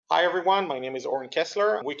Hi everyone, my name is Oren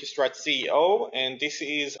Kesler, Wikistrat CEO, and this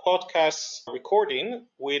is a podcast recording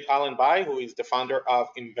with Alan Bai, who is the founder of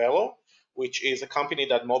Imvelo, which is a company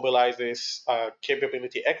that mobilizes a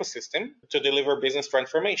capability ecosystem to deliver business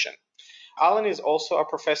transformation. Alan is also a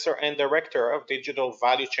professor and director of digital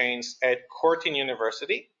value chains at Curtin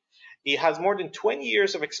University. He has more than 20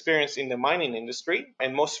 years of experience in the mining industry,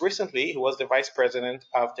 and most recently, he was the vice president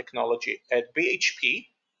of technology at BHP.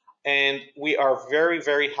 And we are very,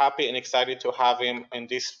 very happy and excited to have him in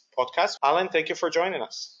this podcast. Alan, thank you for joining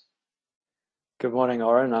us. Good morning,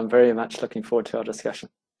 Oren. I'm very much looking forward to our discussion.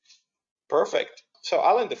 Perfect. So,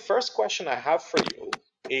 Alan, the first question I have for you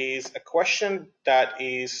is a question that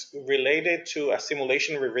is related to a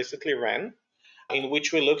simulation we recently ran, in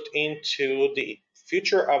which we looked into the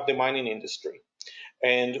future of the mining industry.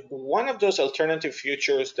 And one of those alternative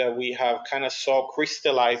futures that we have kind of saw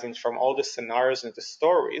crystallizing from all the scenarios and the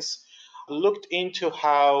stories looked into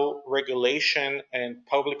how regulation and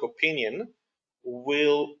public opinion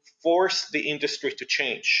will force the industry to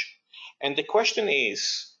change. And the question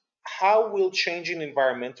is, how will changing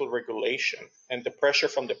environmental regulation and the pressure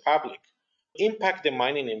from the public impact the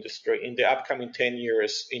mining industry in the upcoming 10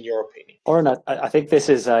 years, in your opinion? Oren, I think this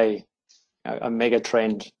is a mega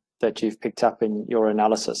trend that you've picked up in your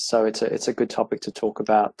analysis. So it's a good topic to talk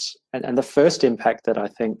about. And the first impact that I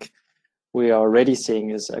think we are already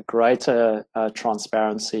seeing is a greater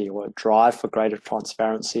transparency, or a drive for greater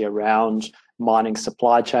transparency around mining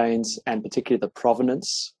supply chains, and particularly the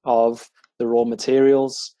provenance of the raw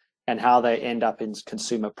materials and how they end up in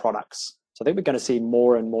consumer products. So I think we're going to see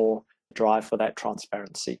more and more drive for that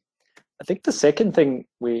transparency. I think the second thing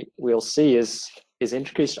we'll see is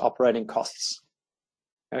increased operating costs.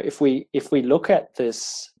 If we look at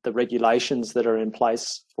the regulations that are in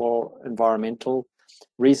place for environmental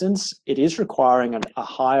reasons, it is requiring a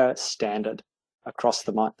higher standard across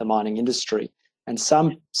the mining industry. And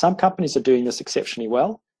some companies are doing this exceptionally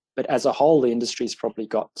well, but as a whole, the industry's probably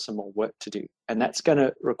got some more work to do. And that's going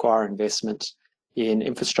to require investment in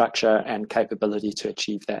infrastructure and capability to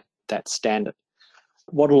achieve that standard.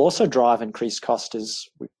 What will also drive increased cost is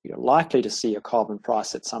we're likely to see a carbon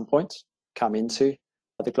price at some point come into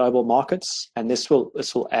the global markets, and this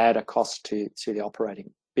will add a cost to the operating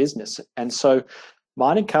business. And so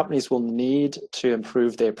mining companies will need to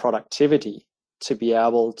improve their productivity to be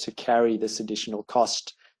able to carry this additional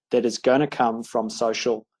cost that is going to come from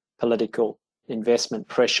social, political investment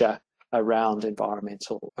pressure around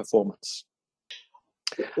environmental performance.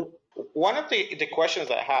 One of the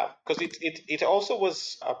questions I have, because it also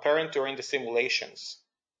was apparent during the simulations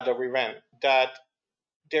that we ran, that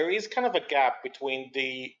there is kind of a gap between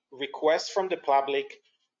the request from the public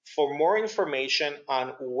for more information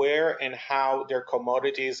on where and how their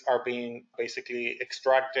commodities are being basically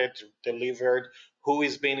extracted, delivered, who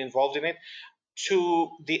is being involved in it, to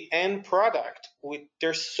the end product.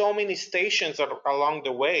 There's so many stations along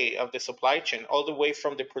the way of the supply chain, all the way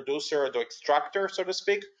from the producer, the extractor, so to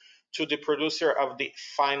speak, to the producer of the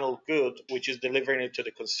final good, which is delivering it to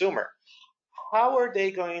the consumer. How are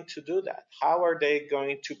they going to do that? How are they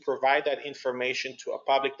going to provide that information to a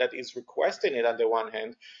public that is requesting it on the one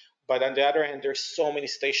hand, but on the other hand, there's so many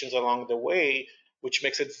stations along the way, which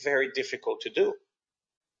makes it very difficult to do?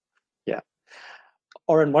 Yeah.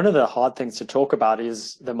 Oren, one of the hard things to talk about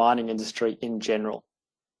is the mining industry in general.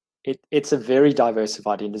 It's a very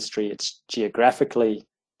diversified industry. It's geographically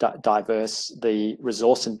diverse. The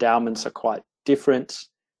resource endowments are quite different.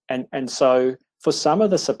 And so for some of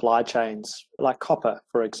the supply chains, like copper,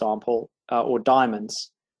 for example, or diamonds,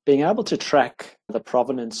 being able to track the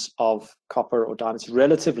provenance of copper or diamonds is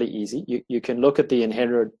relatively easy. You can look at the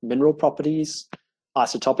inherent mineral properties,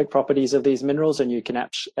 isotopic properties of these minerals, and you can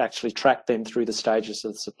actually track them through the stages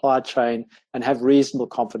of the supply chain and have reasonable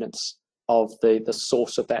confidence of the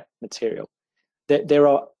source of that material. There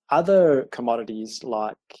are other commodities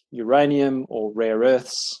like uranium or rare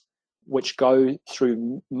earths, which go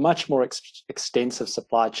through much more extensive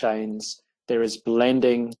supply chains. There is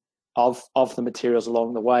blending of the materials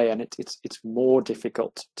along the way, and it's more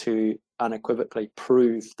difficult to unequivocally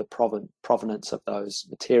prove the provenance of those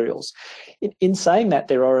materials. In saying that,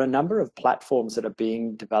 there are a number of platforms that are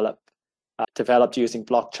being developed using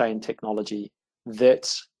blockchain technology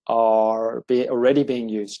that are already being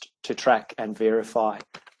used to track and verify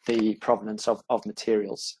the provenance of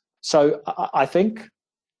materials. So I think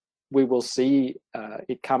we will see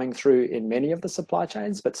it coming through in many of the supply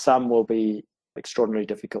chains, but some will be extraordinarily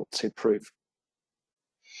difficult to prove.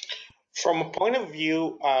 From a point of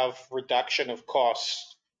view of reduction of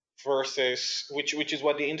costs versus which is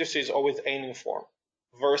what the industry is always aiming for,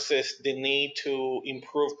 versus the need to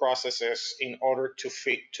improve processes in order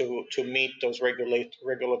to meet those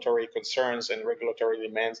regulatory concerns and regulatory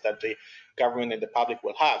demands that the government and the public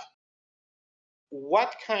will have.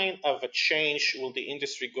 What kind of a change will the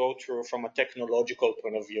industry go through from a technological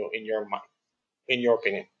point of view in your mind, in your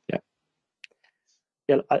opinion?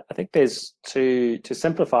 Yeah, I think there's to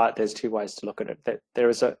simplify it, there's two ways to look at it. That there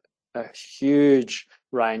is a huge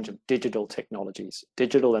range of digital technologies,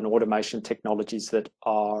 digital and automation technologies that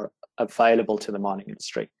are available to the mining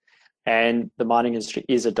industry. And the mining industry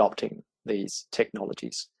is adopting these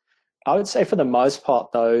technologies. I would say for the most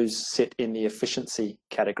part, those sit in the efficiency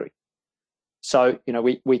category. So,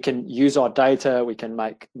 we can use our data, we can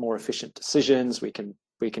make more efficient decisions, we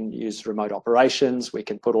can use remote operations, we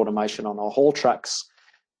can put automation on our haul trucks.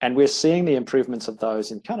 And we're seeing the improvements of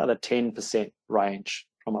those in kind of the 10% range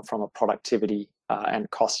from a productivity and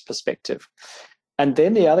cost perspective. And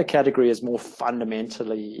then the other category is more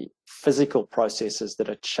fundamentally physical processes that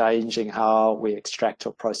are changing how we extract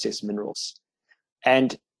or process minerals.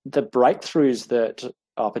 And the breakthroughs that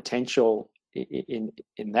are potential in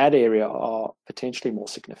that area are potentially more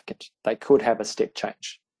significant. They could have a step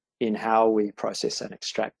change in how we process and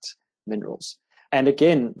extract minerals. And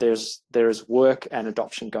again, there is work and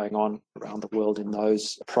adoption going on around the world in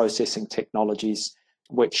those processing technologies,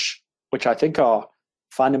 which I think are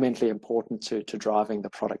fundamentally important to driving the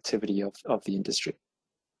productivity of the industry.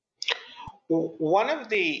 One of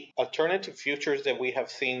the alternative futures that we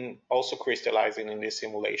have seen also crystallizing in this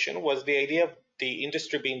simulation was the idea of the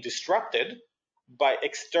industry being disrupted by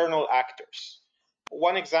external actors.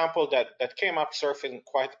 One example that came up surfing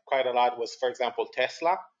quite a lot was, for example,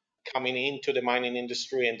 Tesla coming into the mining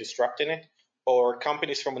industry and disrupting it, or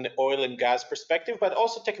companies from an oil and gas perspective, but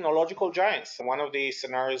also technological giants. One of the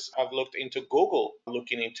scenarios I've looked into, Google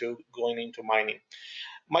looking into going into mining.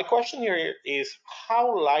 My question here is,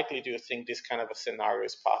 how likely do you think this kind of a scenario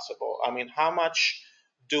is possible? I mean, how much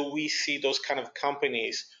do we see those kind of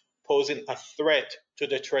companies posing a threat to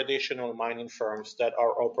the traditional mining firms that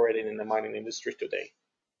are operating in the mining industry today?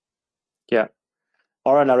 Yeah.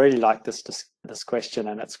 Oren, I really like this question,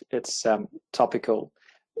 and it's topical.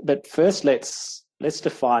 But first, let's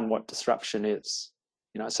define what disruption is,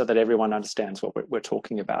 so that everyone understands what we're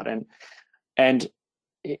talking about. And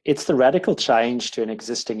it's the radical change to an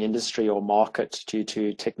existing industry or market due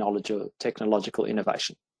to technological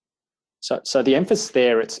innovation. So the emphasis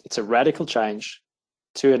there, it's a radical change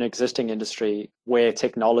to an existing industry where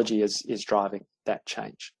technology is driving that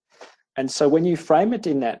change. And so when you frame it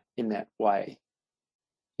in that way,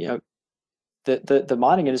 the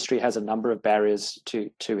mining industry has a number of barriers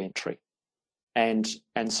to entry. And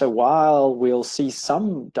so while we'll see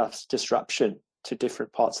some disruption to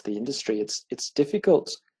different parts of the industry, it's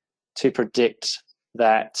difficult to predict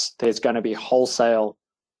that there's going to be wholesale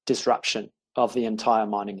disruption of the entire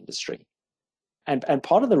mining industry. And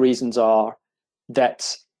part of the reasons are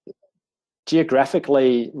that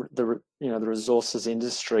geographically, the resources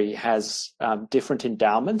industry has different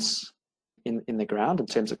endowments in the ground in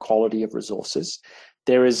terms of quality of resources.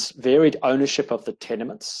 There is varied ownership of the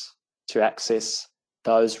tenements to access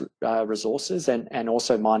those resources, and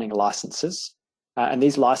also mining licenses. And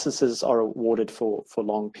these licenses are awarded for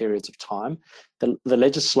long periods of time. The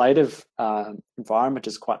legislative environment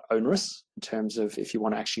is quite onerous in terms of if you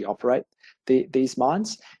want to actually operate these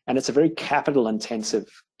mines, and it's a very capital intensive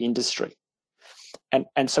industry.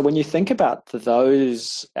 And so when you think about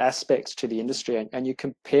those aspects to the industry and you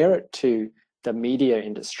compare it to the media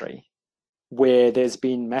industry, where there's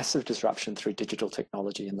been massive disruption through digital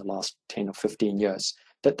technology in the last 10 or 15 years,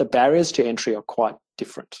 that the barriers to entry are quite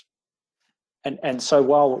different. And so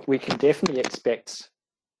while we can definitely expect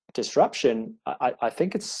disruption, I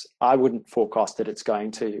think I wouldn't forecast that it's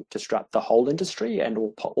going to disrupt the whole industry and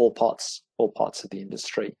all parts of the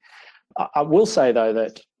industry. I will say, though,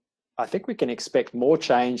 that I think we can expect more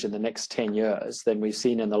change in the next 10 years than we've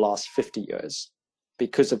seen in the last 50 years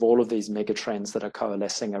because of all of these mega trends that are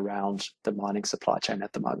coalescing around the mining supply chain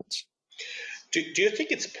at the moment. Do you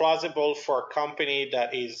think it's plausible for a company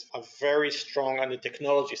that is very strong on the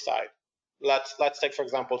technology side? Let's take, for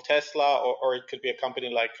example, Tesla, or it could be a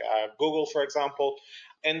company like Google, for example,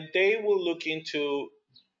 and they will look into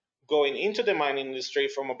going into the mining industry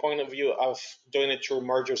from a point of view of doing it through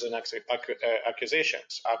mergers and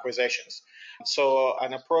acquisitions. So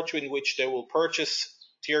an approach in which they will purchase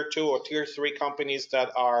tier 2 or tier 3 companies that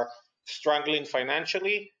are struggling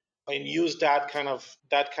financially and use that kind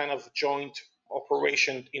of joint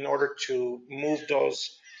operation in order to move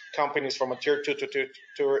those companies from a tier 2 to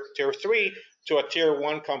tier 3 to a tier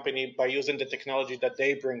one company by using the technology that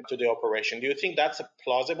they bring to the operation. Do you think that's a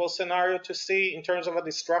plausible scenario to see in terms of a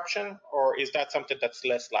disruption, or is that something that's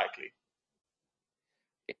less likely?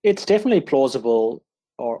 It's definitely plausible,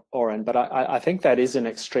 Oren, but I think that is an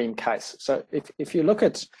extreme case. So if you look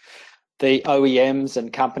at the OEMs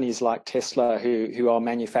and companies like Tesla who are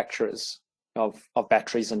manufacturers of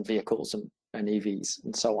batteries and vehicles and EVs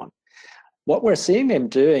and so on, what we're seeing them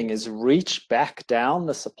doing is reach back down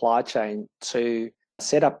the supply chain to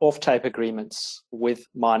set up off-take agreements with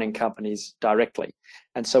mining companies directly.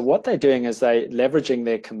 And so what they're doing is they're leveraging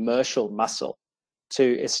their commercial muscle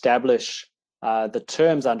to establish the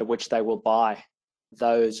terms under which they will buy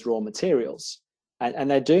those raw materials. And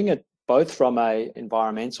they're doing it both from an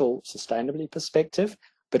environmental sustainability perspective,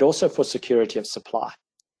 but also for security of supply.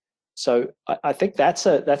 So I think that's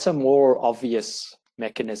a more obvious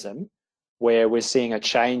mechanism where we're seeing a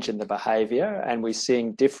change in the behavior, and we're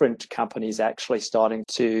seeing different companies actually starting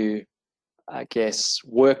to, I guess,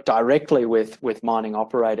 work directly with mining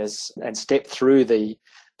operators and step through the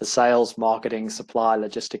sales, marketing, supply,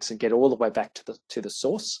 logistics, and get all the way back to the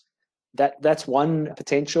source. That's one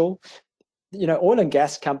potential. Oil and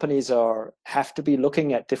gas companies have to be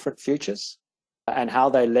looking at different futures and how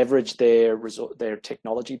they leverage their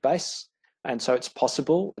technology base. And so it's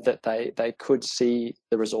possible that they could see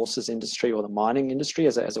the resources industry or the mining industry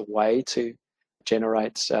as a way to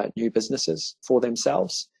generate new businesses for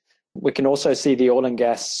themselves. We can also see the oil and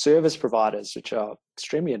gas service providers, which are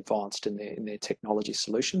extremely advanced in their technology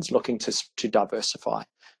solutions, looking to diversify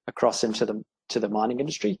across into the mining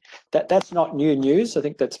industry. That's not new news. I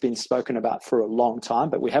think that's been spoken about for a long time,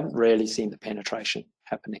 but we haven't really seen the penetration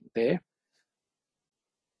happening there.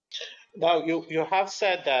 Now, you have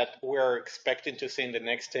said that we're expecting to see in the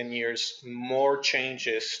next 10 years more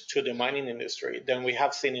changes to the mining industry than we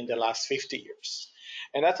have seen in the last 50 years.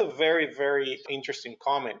 And that's a very, very interesting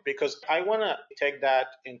comment, because I want to take that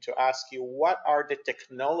and to ask you, what are the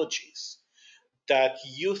technologies that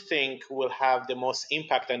you think will have the most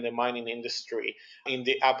impact on the mining industry in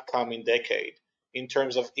the upcoming decade, in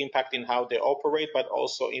terms of impacting how they operate, but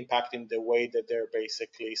also impacting the way that they're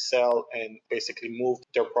basically sell and basically move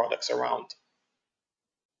their products around?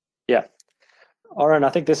 Yeah. Oren, I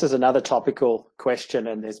think this is another topical question,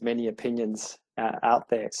 and there's many opinions out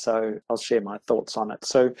there. So I'll share my thoughts on it.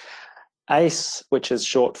 So ACE, which is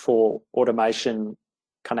short for automation,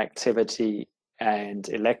 connectivity, and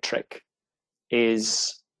electric,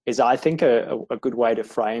 is I think a good way to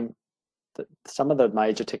frame some of the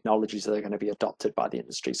major technologies that are going to be adopted by the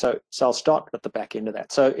industry. So I'll start at the back end of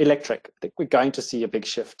that. So electric, I think we're going to see a big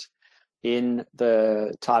shift in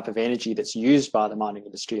the type of energy that's used by the mining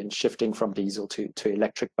industry, and shifting from diesel to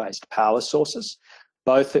electric-based power sources,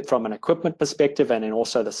 both from an equipment perspective and in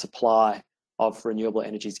also the supply of renewable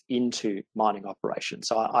energies into mining operations.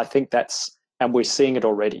 So I think and we're seeing it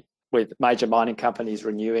already with major mining companies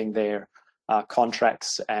renewing their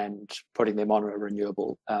contracts and putting them on a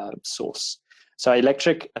renewable source. So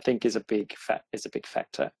electric, I think, is a big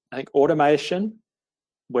factor. I think automation,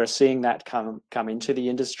 we're seeing that come into the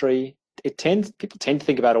industry. People tend to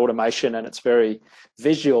think about automation, and it's very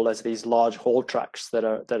visual as these large haul trucks that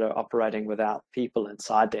are operating without people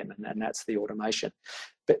inside them, and that's the automation.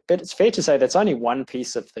 But it's fair to say that's only one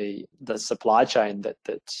piece of the supply chain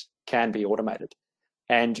that can be automated.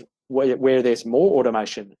 And where there's more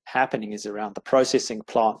automation happening is around the processing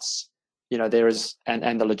plants. There is,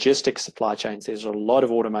 and the logistics supply chains. There's a lot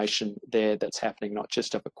of automation there that's happening, not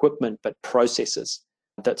just of equipment, but processes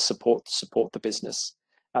that support the business.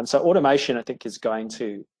 So automation, I think, is going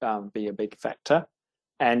to be a big factor,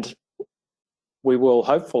 and we will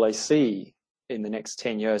hopefully see in the next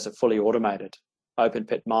 10 years a fully automated open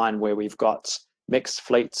pit mine where we've got mixed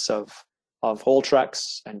fleets of haul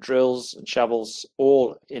trucks and drills and shovels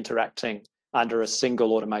all interacting under a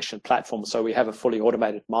single automation platform. So we have a fully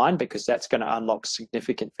automated mine, because that's going to unlock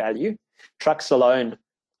significant value. Trucks alone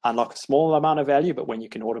unlock a small amount of value, but when you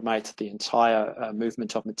can automate the entire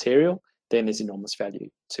movement of material, then there's enormous value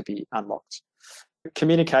to be unlocked.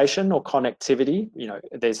 Communication or connectivity,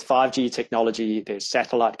 there's 5G technology, there's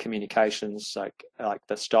satellite communications like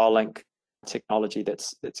the Starlink technology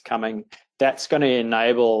that's coming. That's going to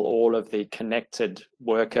enable all of the connected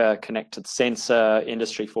worker, connected sensor,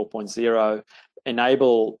 Industry 4.0,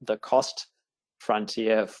 enable the cost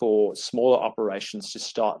frontier for smaller operations to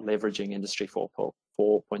start leveraging Industry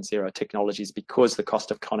 4.0 technologies, because the cost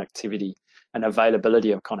of connectivity and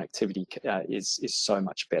availability of connectivity is so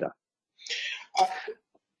much better.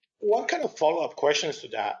 One kind of follow-up questions to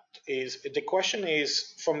that is, the question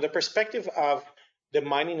is from the perspective of the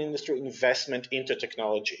mining industry investment into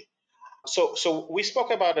technology. So we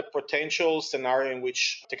spoke about a potential scenario in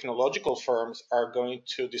which technological firms are going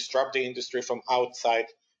to disrupt the industry from outside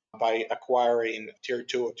by acquiring tier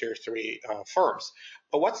two or tier three firms.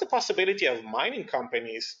 But what's the possibility of mining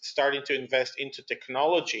companies starting to invest into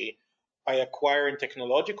technology by acquiring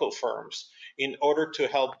technological firms in order to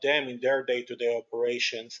help them in their day-to-day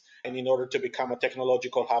operations and in order to become a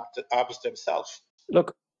technological hubs themselves?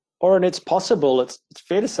 Look, Oren, it's possible. It's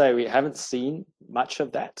fair to say we haven't seen much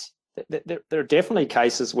of that. There are definitely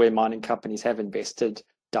cases where mining companies have invested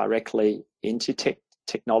directly into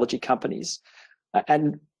technology companies.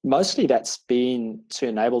 And mostly that's been to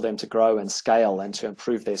enable them to grow and scale and to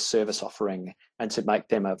improve their service offering and to make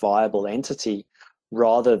them a viable entity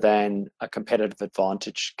rather than a competitive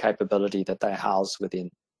advantage capability that they house within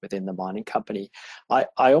the mining company. I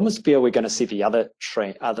almost feel we're going to see the other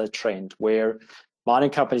trend where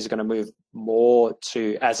mining companies are going to move more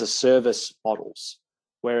to as a service models,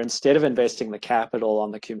 where instead of investing the capital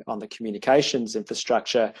on the communications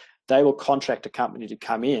infrastructure, they will contract a company to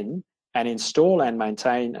come in and install and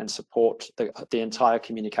maintain and support the entire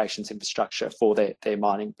communications infrastructure for their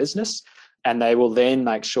mining business. And they will then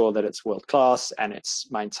make sure that it's world-class and it's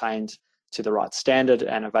maintained to the right standard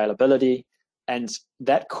and availability. And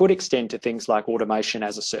that could extend to things like automation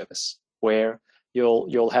as a service, where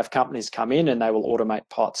you'll have companies come in and they will automate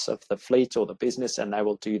parts of the fleet or the business, and they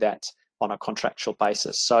will do that on a contractual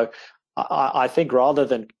basis. So I think rather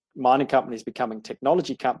than mining companies becoming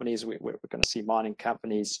technology companies, we're going to see mining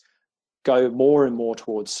companies go more and more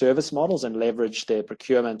towards service models and leverage their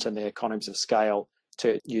procurement and their economies of scale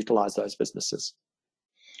to utilize those businesses.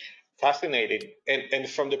 Fascinating. And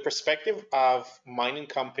from the perspective of mining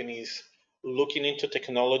companies looking into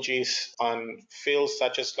technologies on fields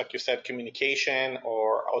such as, like you said, communication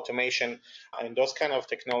or automation and those kind of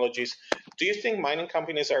technologies, do you think mining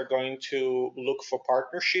companies are going to look for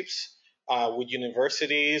partnerships with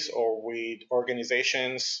universities or with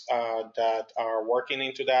organizations that are working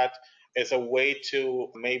into that as a way to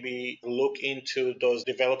maybe look into those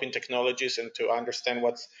developing technologies and to understand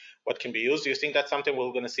what can be used? Do you think that's something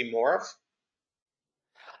we're going to see more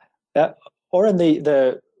of? Or in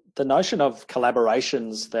the notion of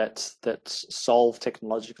collaborations that solve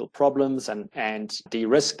technological problems and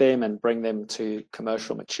de-risk them and bring them to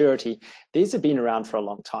commercial maturity, these have been around for a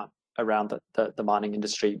long time around the mining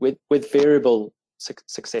industry with variable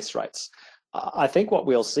success rates. I think what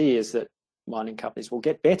we'll see is that mining companies will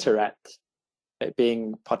get better at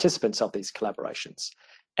being participants of these collaborations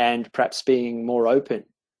and perhaps being more open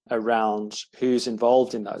around who's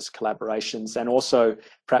involved in those collaborations, and also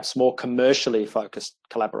perhaps more commercially focused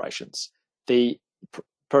collaborations. The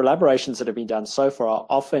collaborations that have been done so far are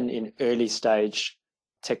often in early stage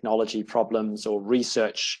technology problems or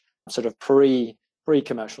research, sort of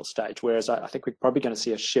pre-commercial stage, whereas I think we're probably going to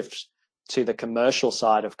see a shift to the commercial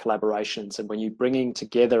side of collaborations. And when you're bringing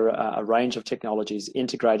together a range of technologies,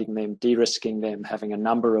 integrating them, de-risking them, having a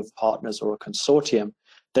number of partners or a consortium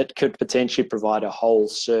that could potentially provide a whole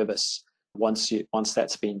service once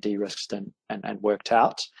that's been de-risked and worked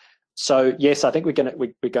out. So yes, I think we're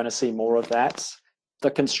going to see more of that.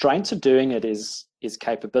 The constraint to doing it is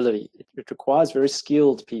capability. It requires very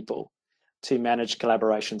skilled people to manage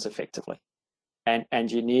collaborations effectively, and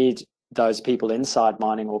you need those people inside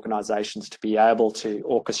mining organizations to be able to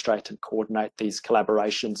orchestrate and coordinate these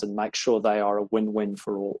collaborations and make sure they are a win-win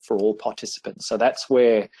for all participants. So that's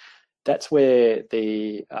where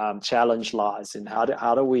the challenge lies in how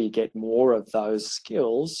do we get more of those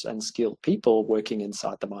skills and skilled people working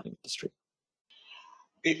inside the mining industry.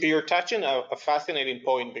 You're touching a fascinating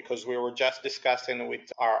point, because we were just discussing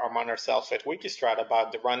among ourselves at Wikistrat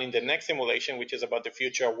about running the next simulation, which is about the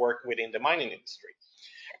future of work within the mining industry.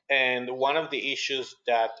 And one of the issues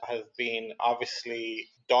that has been obviously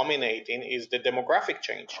dominating is the demographic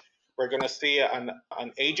change. We're going to see an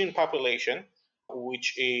aging population,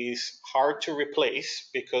 which is hard to replace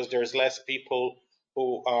because there's less people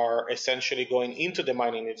who are essentially going into the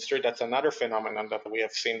mining industry. That's another phenomenon that we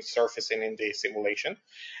have seen surfacing in the simulation.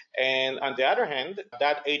 And on the other hand,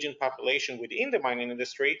 that aging population within the mining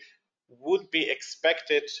industry would be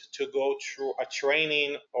expected to go through a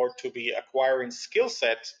training or to be acquiring skill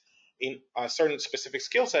sets in a certain specific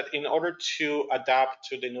skill set in order to adapt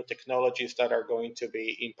to the new technologies that are going to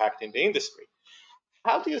be impacting the industry.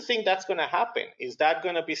 How do you think that's going to happen? Is that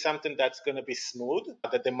going to be something that's going to be smooth,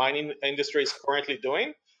 that the mining industry is currently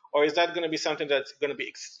doing? Or is that going to be something that's going to be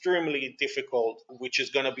extremely difficult, which is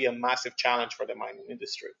going to be a massive challenge for the mining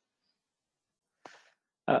industry?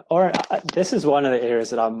 This is one of the areas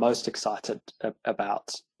that I'm most excited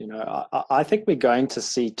about. I think we're going to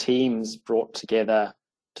see teams brought together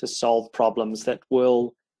to solve problems that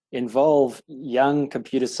will involve young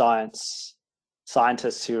computer scientists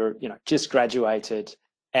who are, just graduated,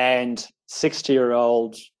 and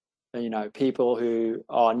 60-year-old, people who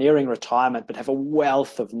are nearing retirement but have a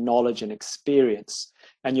wealth of knowledge and experience,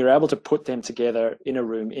 and you're able to put them together in a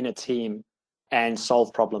room, in a team, and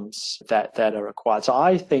solve problems that are required. So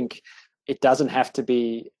I think it doesn't have to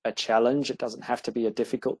be a challenge. It doesn't have to be a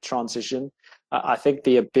difficult transition. I think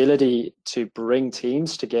the ability to bring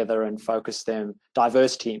teams together and focus them,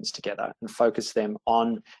 diverse teams together, and focus them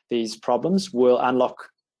on these problems will unlock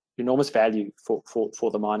enormous value for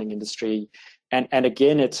the mining industry. And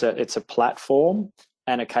again, it's a platform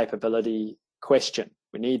and a capability question.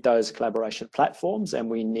 We need those collaboration platforms, and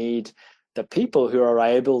we need the people who are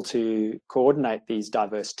able to coordinate these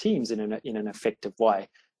diverse teams in an effective way.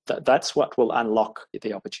 That's what will unlock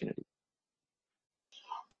the opportunity.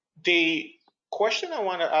 The question I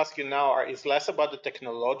want to ask you now is less about the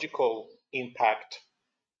technological impact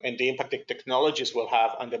and the impact that technologies will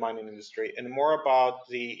have on the mining industry, and more about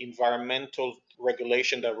the environmental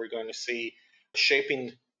regulation that we're going to see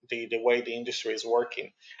shaping the way the industry is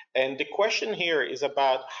working. And the question here is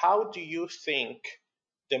about, how do you think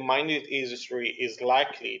the mining industry is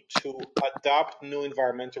likely to adopt new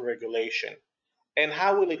environmental regulation, and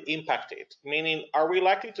how will it impact it? Meaning, are we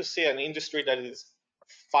likely to see an industry that is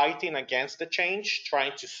fighting against the change,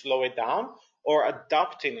 trying to slow it down, or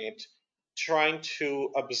adopting it, trying to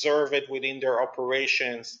observe it within their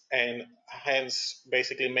operations, and hence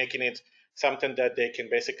basically making it something that they can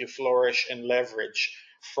basically flourish and leverage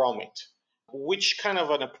from it? Which kind of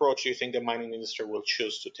an approach do you think the mining industry will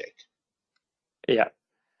choose to take? Yeah.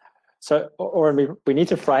 So, Oren, we need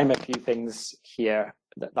to frame a few things here.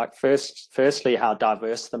 Like firstly, how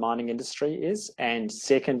diverse the mining industry is, and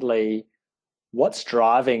secondly, what's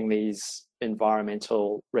driving these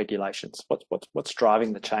environmental regulations? What's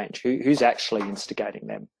driving the change? Who's actually instigating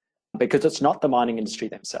them? Because it's not the mining industry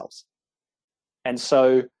themselves. And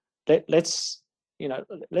so let's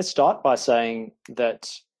start by saying that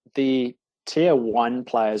the tier one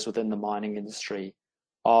players within the mining industry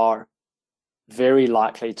are very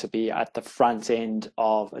likely to be at the front end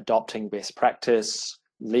of adopting best practice,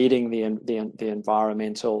 leading the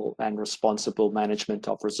environmental and responsible management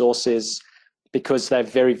of resources, because they're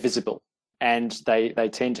very visible, and they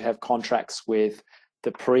tend to have contracts with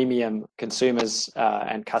the premium consumers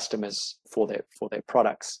and customers for their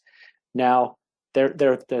products. Now,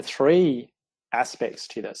 there are three aspects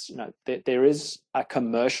to this. There is a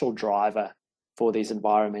commercial driver for these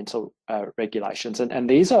environmental regulations, and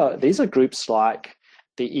these are groups like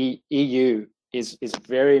the EU is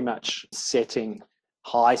very much setting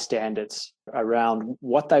high standards around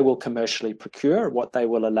what they will commercially procure, what they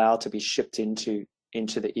will allow to be shipped into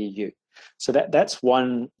the EU. So that's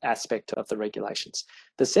one aspect of the regulations.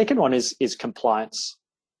 The second one is compliance.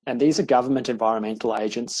 And these are government environmental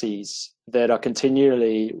agencies that are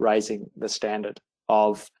continually raising the standard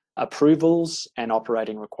of approvals and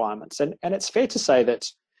operating requirements. And it's fair to say that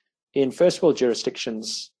in first world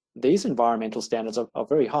jurisdictions, these environmental standards are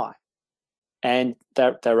very high. And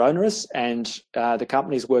they're onerous, and the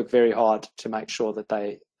companies work very hard to make sure that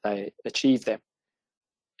they achieve them.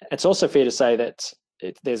 It's also fair to say that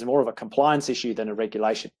there's more of a compliance issue than a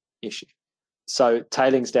regulation issue. So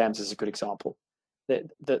tailings dams is a good example.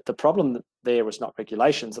 The problem there was not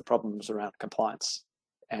regulations, the problem was around compliance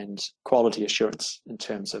and quality assurance in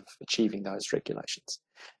terms of achieving those regulations.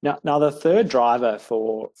 Now the third driver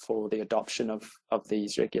for the adoption of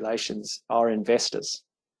these regulations are investors.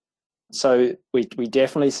 So we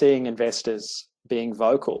definitely seeing investors being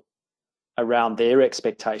vocal around their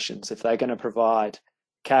expectations. If they're going to provide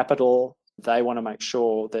capital, they want to make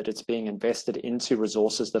sure that it's being invested into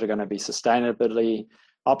resources that are going to be sustainably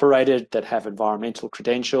operated, that have environmental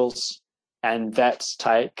credentials, and that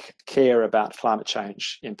take care about climate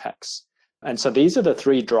change impacts. And so these are the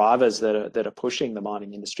three drivers that are pushing the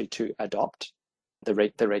mining industry to adopt the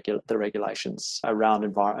regulations around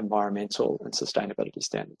environmental and sustainability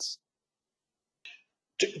standards.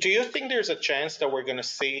 Do you think there's a chance that we're going to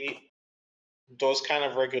see those kind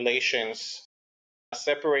of regulations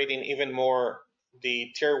separating even more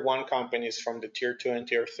the tier one companies from the tier two and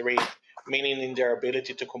tier three, meaning in their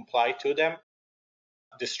ability to comply to them?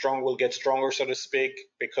 The strong will get stronger, so to speak,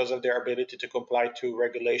 because of their ability to comply to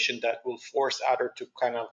regulation that will force others to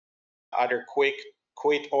kind of either quit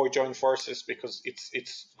or join forces because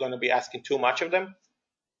it's going to be asking too much of them?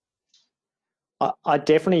 I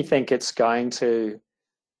definitely think it's going to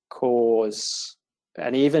cause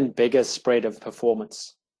an even bigger spread of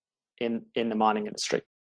performance in the mining industry.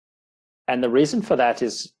 And the reason for that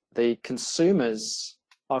is the consumers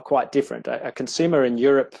are quite different. A consumer in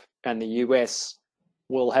Europe and the US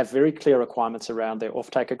will have very clear requirements around their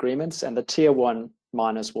offtake agreements, and the tier one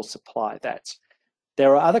miners will supply that.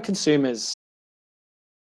 There are other consumers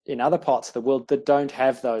in other parts of the world that don't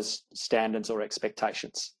have those standards or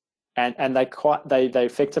expectations, and they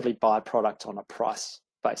effectively buy product on a price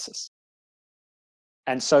basis.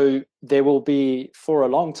 And so there will be, for a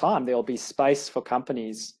long time, there will be space for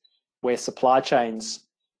companies where supply chains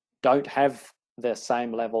don't have the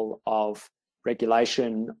same level of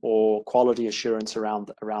regulation or quality assurance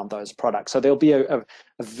around those products. So there'll be a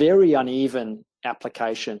very uneven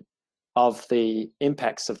application of the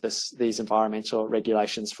impacts of these environmental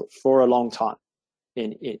regulations for a long time,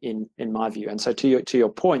 in my view. And so to your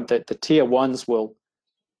point, that the tier ones will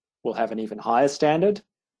have an even higher standard,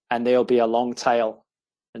 and there'll be a long tail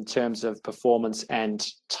in terms of performance and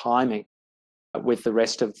timing with the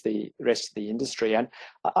rest of the industry. And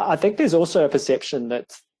I think there's also a perception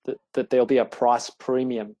that there'll be a price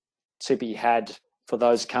premium to be had for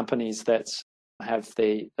those companies that have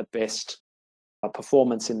the best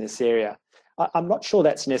performance in this area. I'm not sure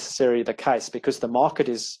that's necessarily the case, because the market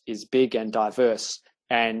is big and diverse,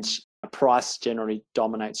 and price generally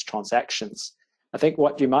dominates transactions. I think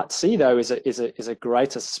what you might see, though, is a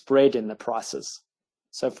greater spread in the prices.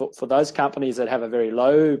 So for those companies that have a very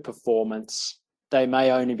low performance, they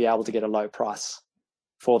may only be able to get a low price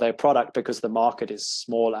for their product because the market is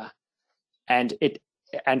smaller. And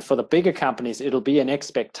for the bigger companies, it'll be an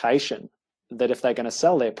expectation that if they're going to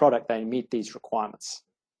sell their product, they meet these requirements.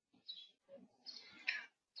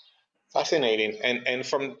 Fascinating. And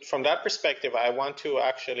from that perspective, I want to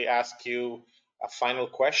actually ask you a final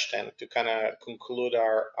question to kind of conclude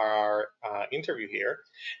our interview here.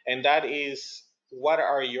 And that is, what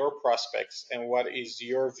are your prospects and what is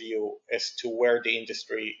your view as to where the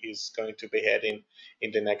industry is going to be heading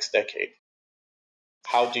in the next decade?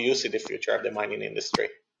 How do you see the future of the mining industry?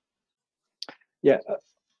 Yeah,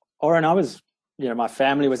 Oren, my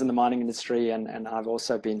family was in the mining industry, and I've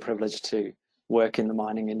also been privileged to work in the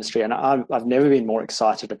mining industry. And I've never been more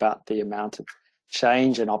excited about the amount of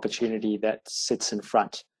change and opportunity that sits in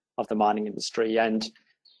front of the mining industry.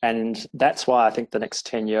 And that's why I think the next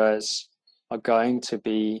 10 years are going to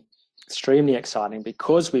be extremely exciting,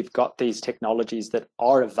 because we've got these technologies that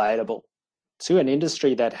are available to an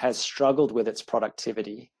industry that has struggled with its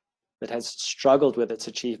productivity, that has struggled with its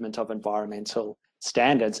achievement of environmental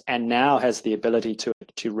standards, and now has the ability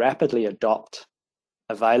to rapidly adopt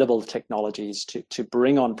available technologies to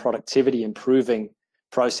bring on productivity improving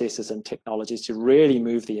processes and technologies to really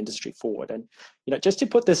move the industry forward. And just to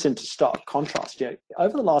put this into stark contrast,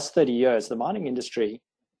 over the last 30 years, the mining industry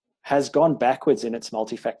has gone backwards in its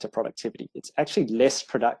multi-factor productivity. It's actually less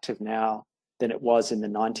productive now than it was in the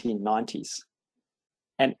 1990s.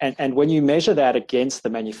 And when you measure that against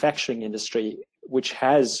the manufacturing industry, which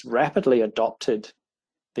has rapidly adopted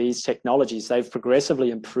these technologies, they've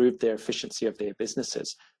progressively improved their efficiency of their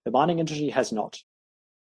businesses. The mining industry has not.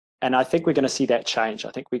 And I think we're going to see that change.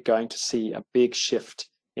 I think we're going to see a big shift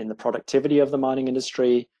in the productivity of the mining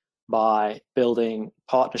industry by building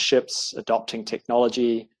partnerships, adopting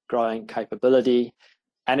technology, growing capability.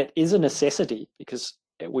 And it is a necessity, because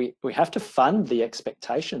we have to fund the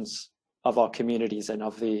expectations of our communities and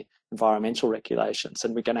of the environmental regulations.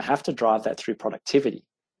 And we're going to have to drive that through productivity.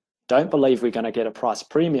 Don't believe we're going to get a price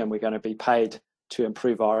premium. We're going to be paid to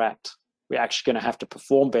improve our act. We're actually going to have to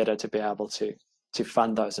perform better to be able to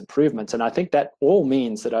fund those improvements. And I think that all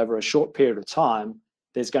means that over a short period of time,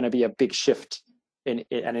 there's going to be a big shift and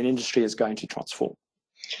an industry is going to transform.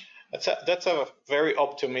 That's a very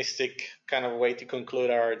optimistic kind of way to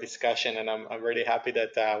conclude our discussion. And I'm really happy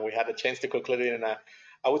that we had a chance to conclude it in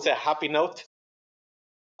I would say, a happy note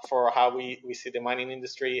for how we see the mining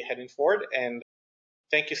industry heading forward. And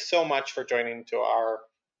thank you so much for joining to our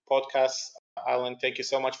podcast, Alan. Thank you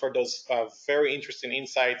so much for those very interesting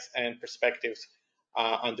insights and perspectives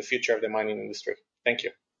on the future of the mining industry. Thank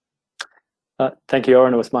you. Thank you,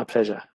 Oren. It was my pleasure.